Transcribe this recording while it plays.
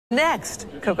Next,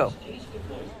 Coco.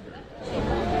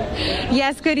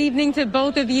 Yes, good evening to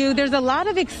both of you. There's a lot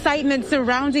of excitement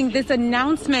surrounding this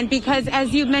announcement because,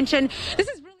 as you mentioned, this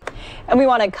is really... And we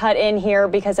want to cut in here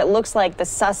because it looks like the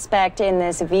suspect in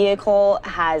this vehicle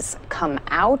has come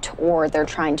out, or they're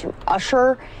trying to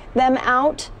usher them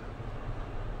out.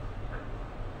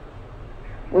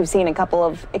 We've seen a couple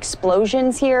of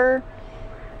explosions here,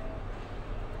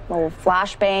 little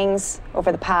flashbangs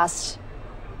over the past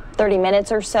 30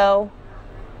 minutes or so.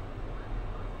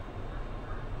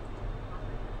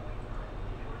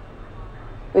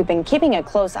 We've been keeping a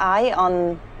close eye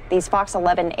on these Fox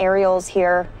 11 aerials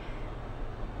here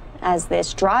as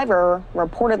this driver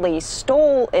reportedly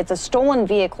it's a stolen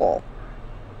vehicle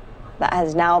that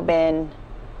has now been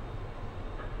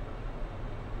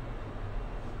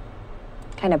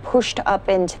kind of pushed up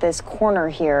into this corner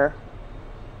here.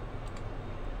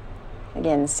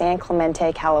 Again, San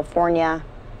Clemente, California.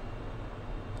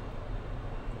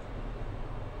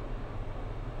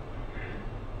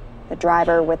 The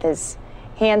driver with his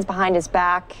hands behind his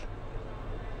back,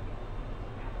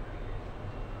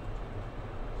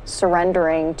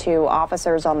 surrendering to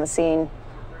officers on the scene.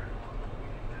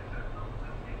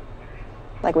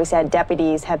 Like we said,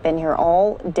 deputies have been here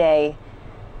all day,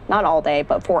 not all day,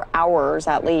 but for hours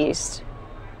at least.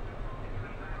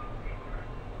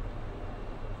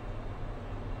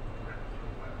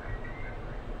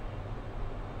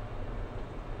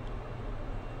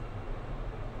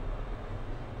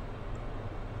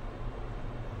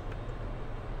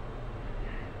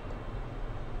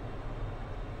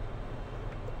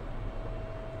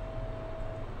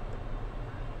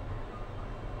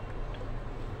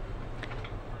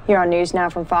 Here on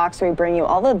NewsNOW from Fox, we bring you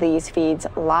all of these feeds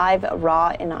live,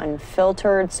 raw, and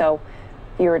unfiltered. So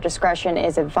viewer discretion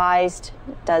is advised.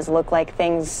 It does look like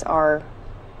things are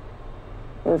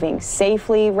moving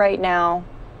safely right now.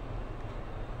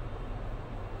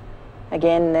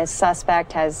 Again, this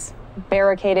suspect has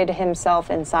barricaded himself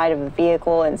inside of a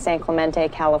vehicle in San Clemente,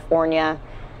 California.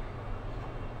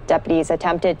 Deputies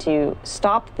attempted to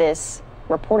stop this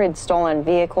reported stolen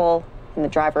vehicle, and the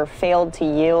driver failed to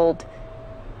yield.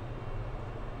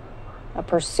 A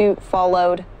pursuit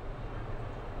followed,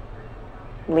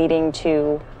 leading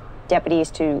to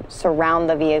deputies to surround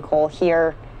the vehicle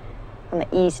here on the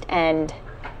east end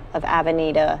of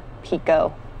Avenida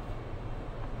Pico.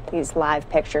 These live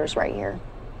pictures right here.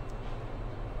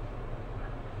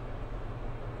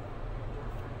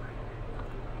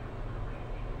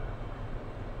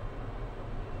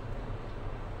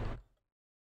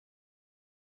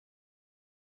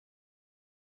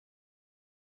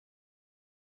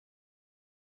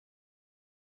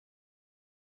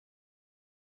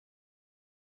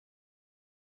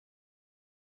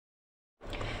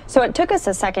 So it took us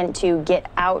a second to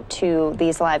get out to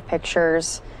these live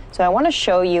pictures. So I want to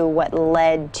show you what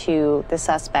led to the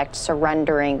suspect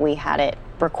surrendering. We had it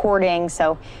recording.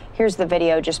 So here's the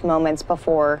video just moments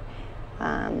before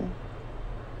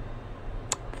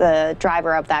the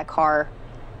driver of that car,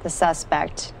 the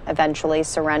suspect, eventually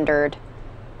surrendered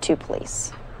to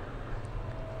police.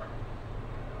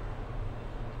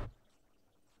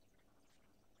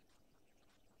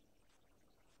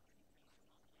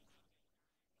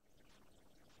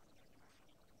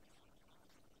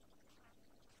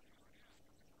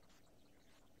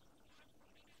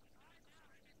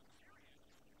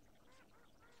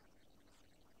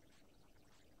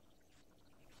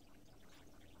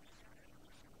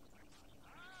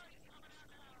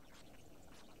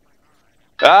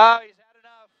 Ah, he's had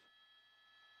enough.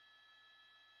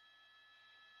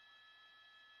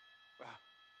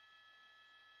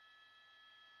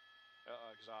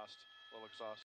 Exhaust. A little exhaust.